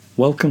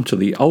Welcome to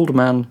the Old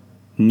Man,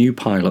 New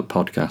Pilot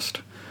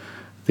podcast.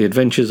 The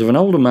adventures of an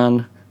older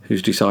man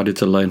who's decided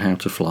to learn how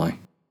to fly.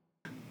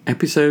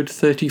 Episode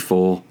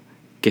 34,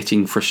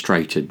 Getting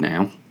Frustrated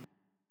Now.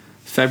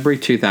 February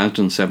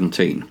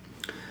 2017.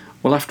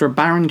 Well, after a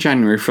barren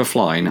January for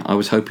flying, I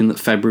was hoping that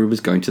February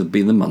was going to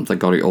be the month I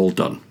got it all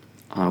done.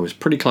 I was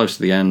pretty close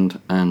to the end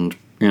and,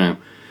 a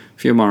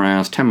few more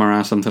hours, 10 more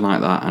hours, something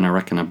like that, and I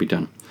reckon I'd be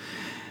done.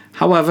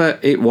 However,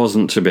 it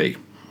wasn't to be.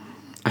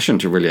 I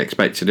shouldn't have really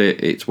expected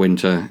it. It's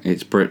winter,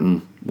 it's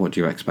Britain, what do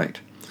you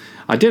expect?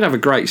 I did have a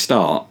great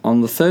start.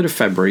 On the 3rd of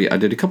February, I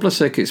did a couple of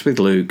circuits with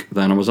Luke,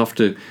 then I was off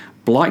to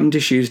Blighton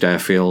Disused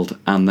Airfield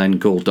and then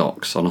Gull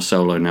Docks on a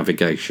solo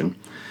navigation.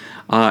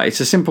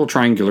 It's a simple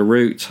triangular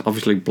route.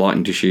 Obviously,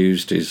 Blighton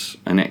Disused is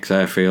an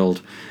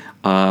ex-airfield.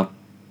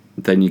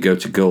 Then you go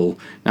to Gull.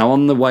 Now,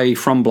 on the way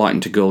from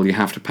Blighton to Gull, you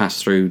have to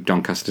pass through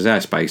Doncaster's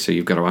airspace, so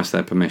you've got to ask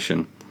their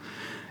permission.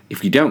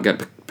 If you don't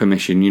get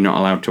permission, you're not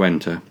allowed to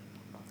enter.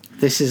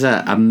 This is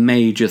a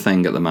major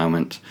thing at the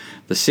moment.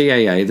 The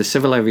CAA, the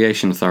Civil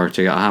Aviation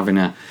Authority, are having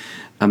a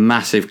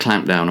massive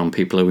clampdown on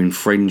people who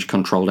infringe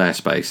controlled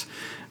airspace.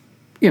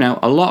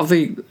 A lot of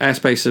the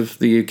airspace of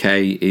the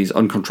UK is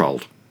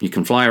uncontrolled. You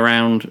can fly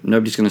around,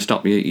 nobody's going to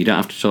stop you, you don't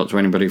have to talk to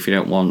anybody if you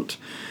don't want.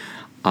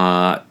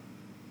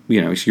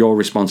 It's your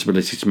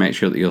responsibility to make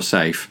sure that you're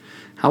safe.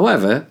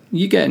 However,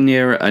 you get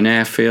near an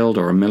airfield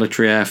or a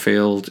military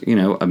airfield,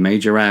 a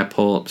major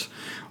airport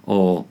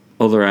or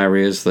other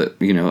areas that,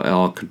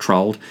 are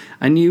controlled,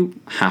 and you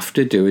have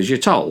to do as you're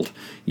told.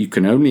 You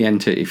can only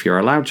enter if you're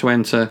allowed to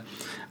enter,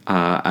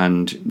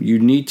 and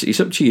it's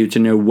up to you to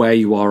know where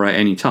you are at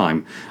any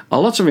time.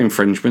 A lot of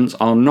infringements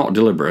are not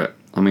deliberate.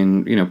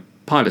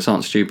 Pilots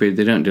aren't stupid,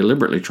 they don't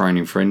deliberately try and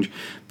infringe,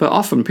 but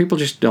often people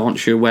just aren't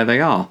sure where they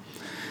are.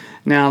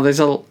 Now, there's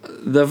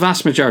the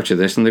vast majority of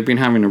this, and they've been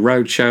having a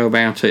road show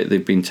about it,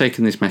 they've been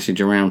taking this message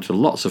around to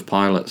lots of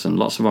pilots and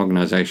lots of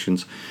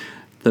organisations.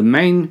 The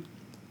main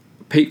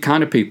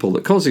kind of people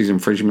that cause these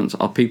infringements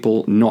are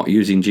people not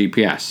using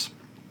GPS.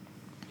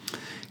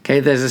 Okay,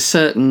 there's a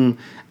certain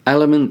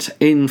element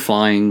in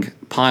flying,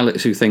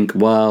 pilots who think,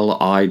 well,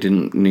 I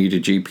didn't need a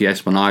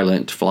GPS when I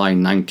learnt to fly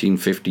in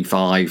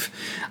 1955,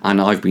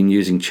 and I've been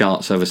using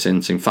charts ever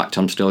since. In fact,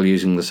 I'm still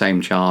using the same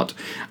chart,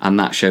 and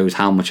that shows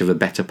how much of a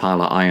better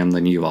pilot I am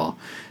than you are.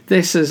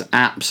 This is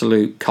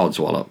absolute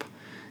codswallop.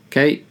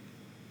 Okay,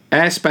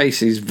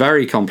 airspace is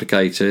very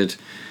complicated.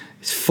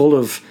 It's full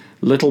of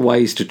little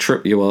ways to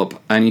trip you up,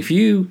 and if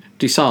you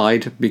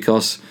decide,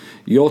 because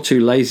you're too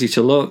lazy to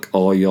look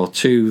or you're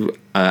too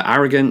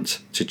arrogant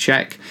to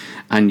check,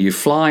 and you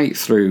fly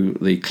through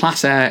the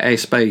Class Air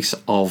airspace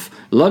of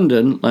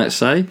London, let's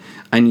say,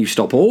 and you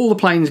stop all the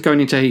planes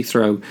going into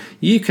Heathrow,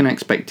 you can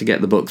expect to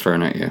get the book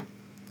thrown at you.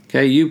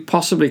 Okay, you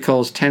possibly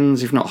cause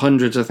tens, if not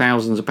hundreds of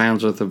thousands of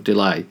pounds worth of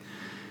delay.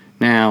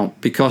 Now,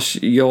 because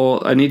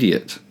you're an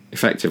idiot,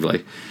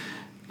 effectively.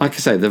 Like I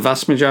say, the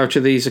vast majority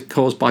of these are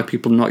caused by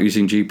people not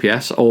using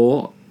GPS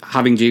or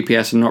having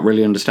GPS and not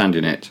really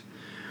understanding it.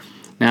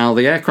 Now,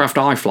 the aircraft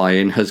I fly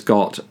in has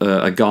got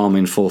a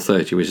Garmin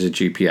 430, which is a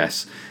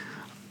GPS.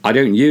 I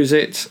don't use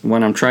it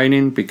when I'm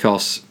training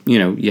because,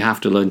 you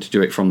have to learn to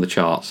do it from the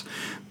charts.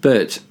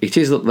 But it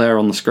is up there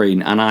on the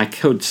screen, and I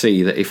could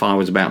see that if I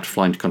was about to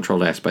fly into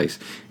controlled airspace,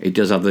 it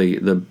does have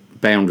the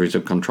boundaries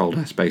of controlled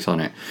airspace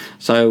on it.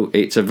 So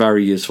it's a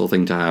very useful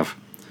thing to have.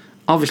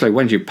 Obviously,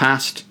 once you've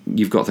passed,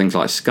 you've got things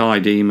like Sky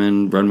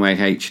Demon, Runway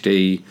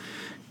HD,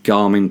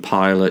 Garmin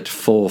Pilot,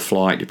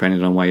 4Flight,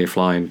 depending on where you're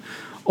flying.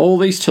 All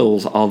these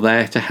tools are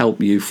there to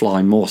help you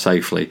fly more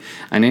safely.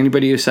 And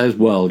anybody who says,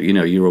 well,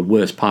 you're a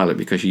worse pilot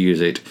because you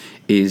use it,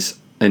 is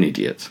an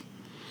idiot.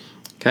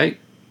 Okay?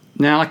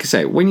 Now, like I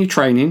say, when you're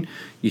training,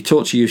 you're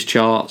taught to use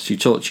charts, you're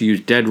taught to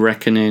use dead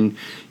reckoning,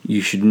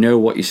 you should know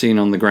what you're seeing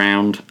on the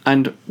ground.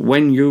 And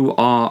when you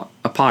are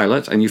a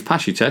pilot and you've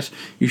passed your test,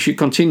 you should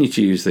continue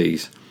to use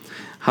these.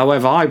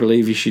 However, I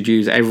believe you should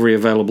use every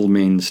available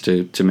means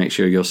to make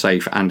sure you're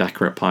safe and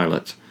accurate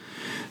pilot.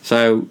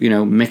 So,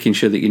 making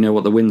sure that you know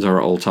what the winds are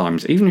at all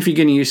times. Even if you're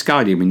going to use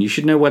Sky Demon, you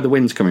should know where the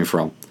wind's coming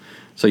from.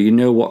 So you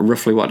know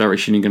roughly what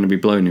direction you're going to be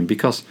blown in,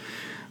 because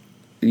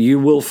you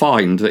will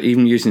find that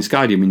even using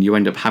Sky Demon, you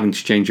end up having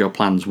to change your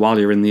plans while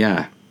you're in the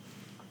air.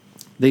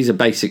 These are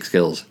basic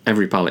skills.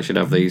 Every pilot should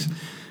have these.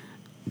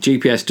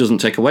 GPS doesn't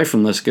take away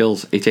from those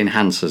skills, it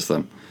enhances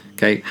them.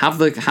 Okay, have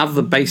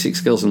the basic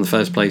skills in the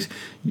first place,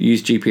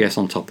 use GPS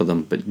on top of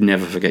them, but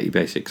never forget your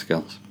basic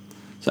skills.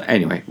 So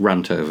anyway,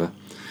 rant over.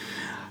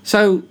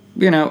 So,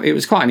 it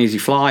was quite an easy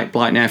flight.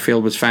 Blighton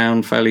Airfield was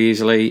found fairly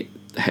easily.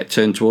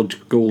 Turned towards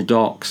Gull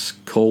Docks,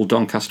 called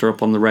Doncaster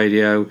up on the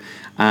radio,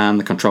 and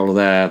the controller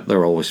there,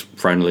 they're always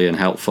friendly and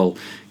helpful,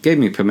 gave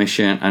me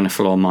permission, and I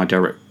flew on my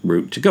direct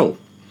route to Gull.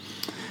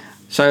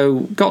 So,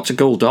 got to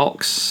Gull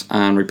Docks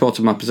and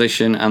reported my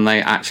position, and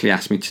they actually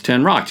asked me to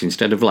turn right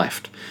instead of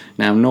left.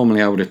 Now,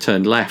 normally I would have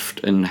turned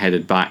left and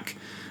headed back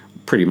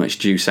pretty much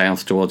due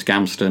south towards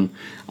Gamston,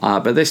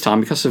 but this time,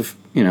 because of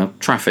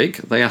traffic,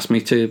 they asked me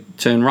to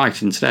turn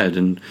right instead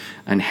and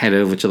head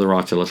over to the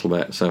right a little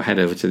bit, so head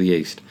over to the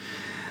east.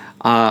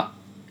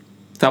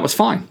 that was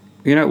fine.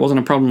 It wasn't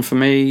a problem for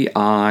me.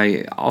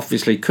 I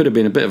obviously could have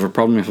been a bit of a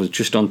problem if I was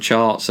just on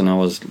charts and I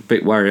was a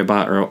bit worried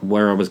about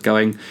where I was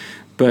going.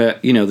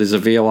 But, there's a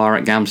VOR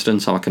at Gamston,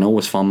 so I can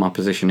always find my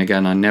position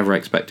again. I never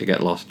expect to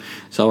get lost.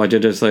 So I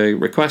did as they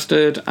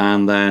requested,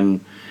 and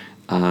then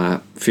a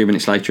few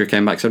minutes later, he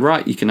came back and said,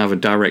 right, you can have a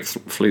direct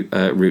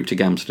route to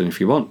Gamston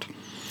if you want.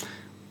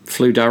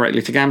 Flew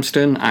directly to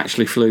Gamston,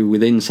 actually flew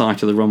within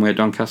sight of the runway at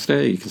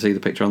Doncaster. You can see the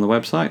picture on the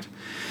website.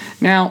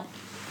 Now,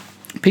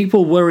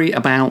 people worry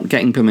about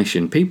getting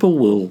permission.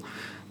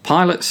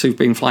 Pilots who've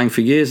been flying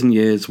for years and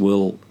years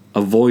will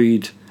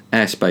avoid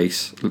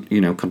airspace,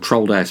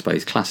 controlled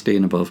airspace, Class D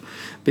and above,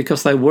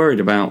 because they're worried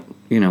about,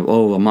 I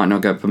might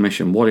not get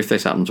permission. What if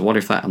this happens? What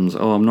if that happens?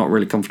 Oh, I'm not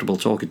really comfortable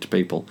talking to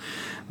people.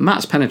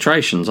 MATS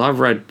penetrations,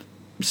 I've read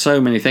so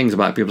many things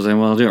about people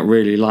saying, well, I don't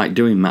really like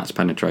doing MATS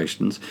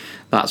penetrations.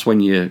 That's when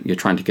you're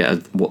trying to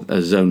get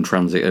a zone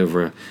transit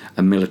over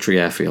a military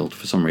airfield.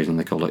 For some reason,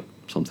 they call it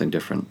something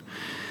different.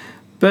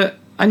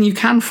 And you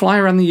can fly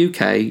around the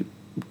UK,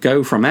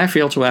 go from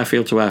airfield to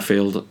airfield to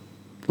airfield,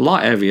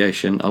 light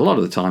aviation a lot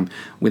of the time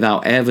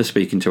without ever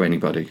speaking to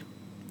anybody.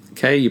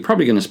 Okay, you're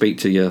probably going to speak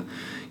to your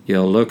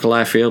local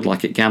airfield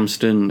like at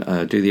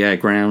Gamston, do the air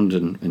ground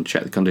and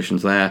check the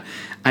conditions there,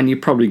 and you're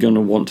probably going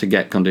to want to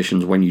get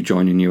conditions when you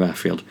join a new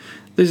airfield.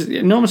 There's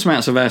enormous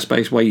amounts of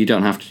airspace where you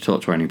don't have to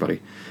talk to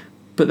anybody,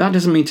 but that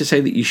doesn't mean to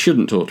say that you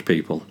shouldn't talk to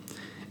people.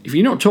 If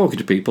you're not talking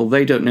to people,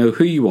 they don't know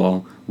who you are,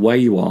 where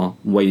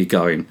you're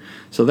going,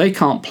 so they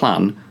can't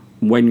plan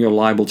when you're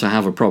liable to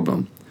have a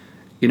problem.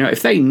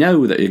 If they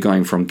know that you're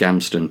going from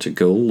Gamston to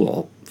Goole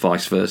or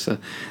vice versa,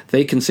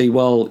 they can see,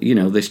 well,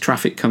 there's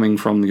traffic coming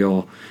from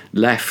your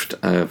left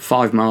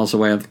 5 miles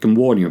away. They can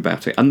warn you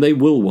about it, and they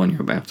will warn you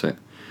about it.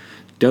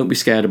 Don't be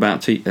scared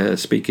about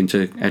speaking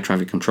to air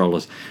traffic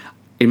controllers.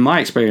 In my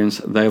experience,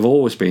 they've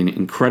always been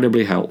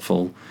incredibly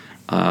helpful,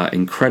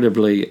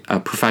 incredibly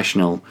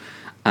professional,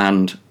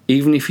 and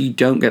even if you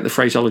don't get the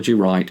phraseology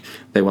right,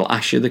 they will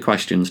ask you the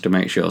questions to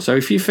make sure. So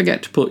if you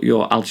forget to put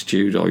your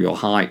altitude or your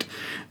height,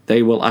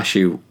 they will ask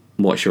you,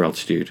 what's your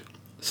altitude?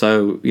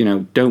 So,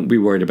 don't be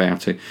worried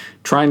about it.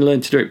 Try and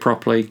learn to do it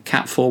properly.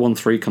 CAT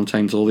 413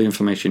 contains all the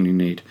information you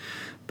need.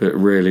 But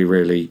really,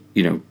 really,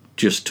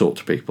 just talk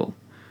to people.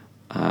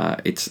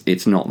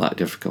 It's not that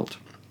difficult.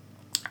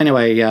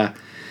 Anyway,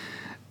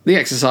 the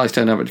exercise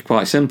turned out to be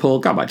quite simple.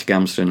 Got back to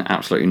Gamston,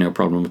 absolutely no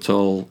problem at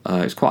all.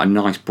 It's quite a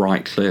nice,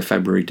 bright, clear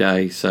February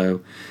day.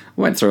 So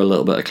I went through a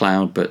little bit of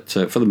cloud, but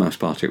for the most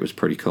part, it was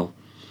pretty cool.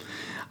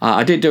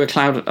 I did do a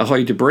Cloud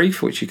Ahoy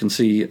debrief, which you can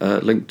see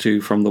linked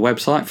to from the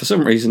website. For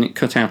some reason, it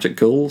cut out at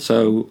Goole,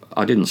 so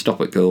I didn't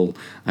stop at Goole.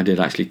 I did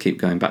actually keep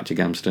going back to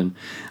Gamston.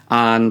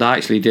 And I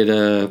actually did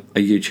a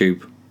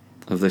YouTube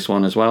of this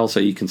one as well, so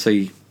you can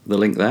see the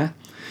link there.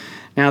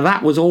 Now,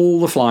 that was all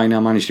the flying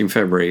I managed in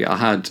February.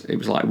 It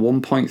was like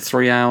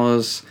 1.3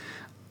 hours,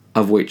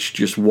 of which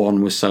just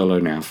one was solo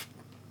nav.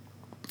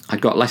 I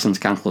got lessons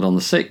cancelled on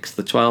the 6th,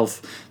 the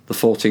 12th, the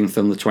 14th,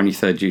 and the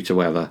 23rd due to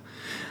weather.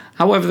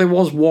 However, there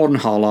was one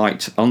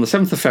highlight. On the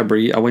 7th of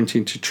February, I went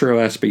into true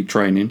airspeed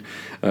training,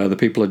 the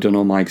people I'd done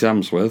all my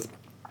exams with.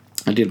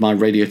 I did my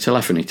radio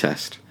telephony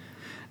test.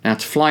 Now,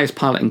 to fly as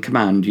pilot in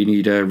command, you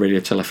need a radio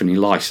telephony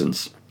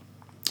licence.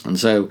 And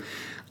so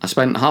I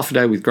spent half a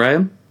day with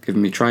Graham,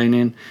 giving me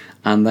training,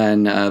 and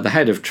then the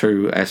head of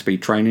true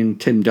airspeed training,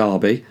 Tim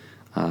Darby,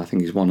 I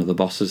think he's one of the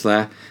bosses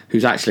there,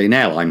 who's actually an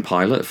airline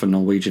pilot for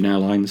Norwegian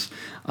Airlines,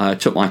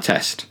 took my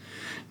test.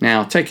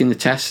 Now, taking the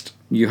test,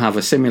 you have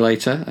a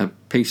simulator, a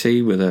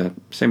PC with a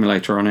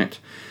simulator on it,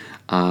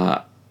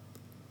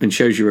 and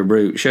shows you a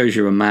route, shows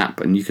you a map,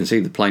 and you can see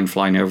the plane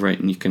flying over it,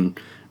 and you can,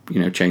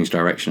 change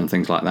direction and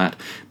things like that.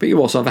 But you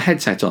also have a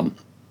headset on.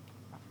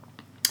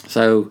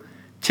 So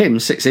Tim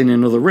sits in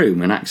another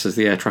room and acts as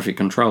the air traffic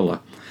controller.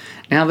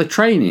 Now, the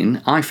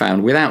training, I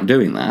found, without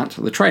doing that,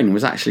 the training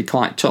was actually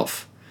quite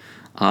tough.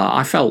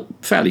 I felt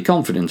fairly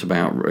confident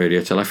about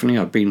radio telephony.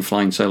 I'd been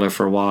flying solo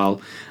for a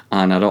while,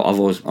 and I'm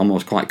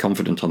always quite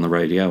confident on the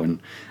radio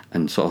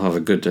and sort of have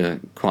a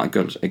quite a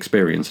good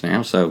experience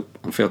now, so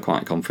I feel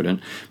quite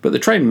confident. But the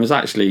training was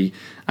actually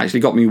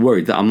got me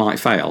worried that I might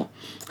fail.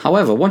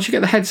 However, once you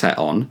get the headset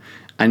on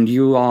and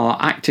you are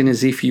acting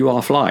as if you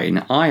are flying,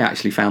 I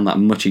actually found that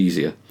much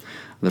easier.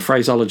 The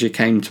phraseology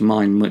came to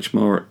mind much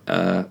more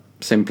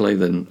simply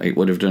than it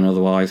would have done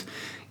otherwise.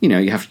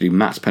 You have to do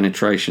MATS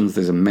penetrations,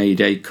 there's a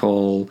mayday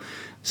call,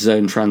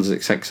 zone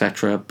transits,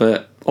 etc.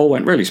 But all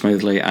went really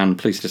smoothly, and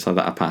pleased to say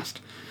that I passed.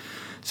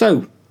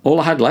 So all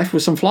I had left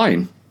was some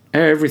flying.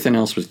 Everything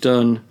else was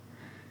done.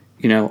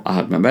 I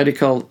had my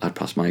medical, I'd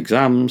passed my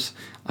exams,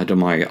 I'd done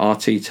my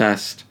RT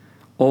test.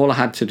 All I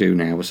had to do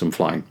now was some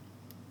flying.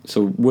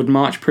 So would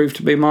March prove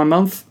to be my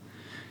month?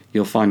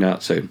 You'll find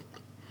out soon.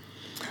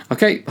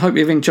 Okay, hope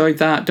you've enjoyed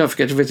that. Don't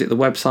forget to visit the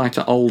website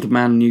at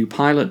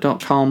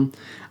oldmannewpilot.com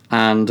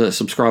and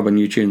subscribe on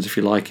iTunes if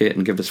you like it,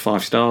 and give us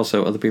 5 stars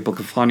so other people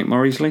can find it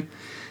more easily.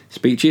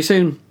 Speak to you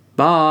soon.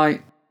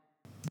 Bye.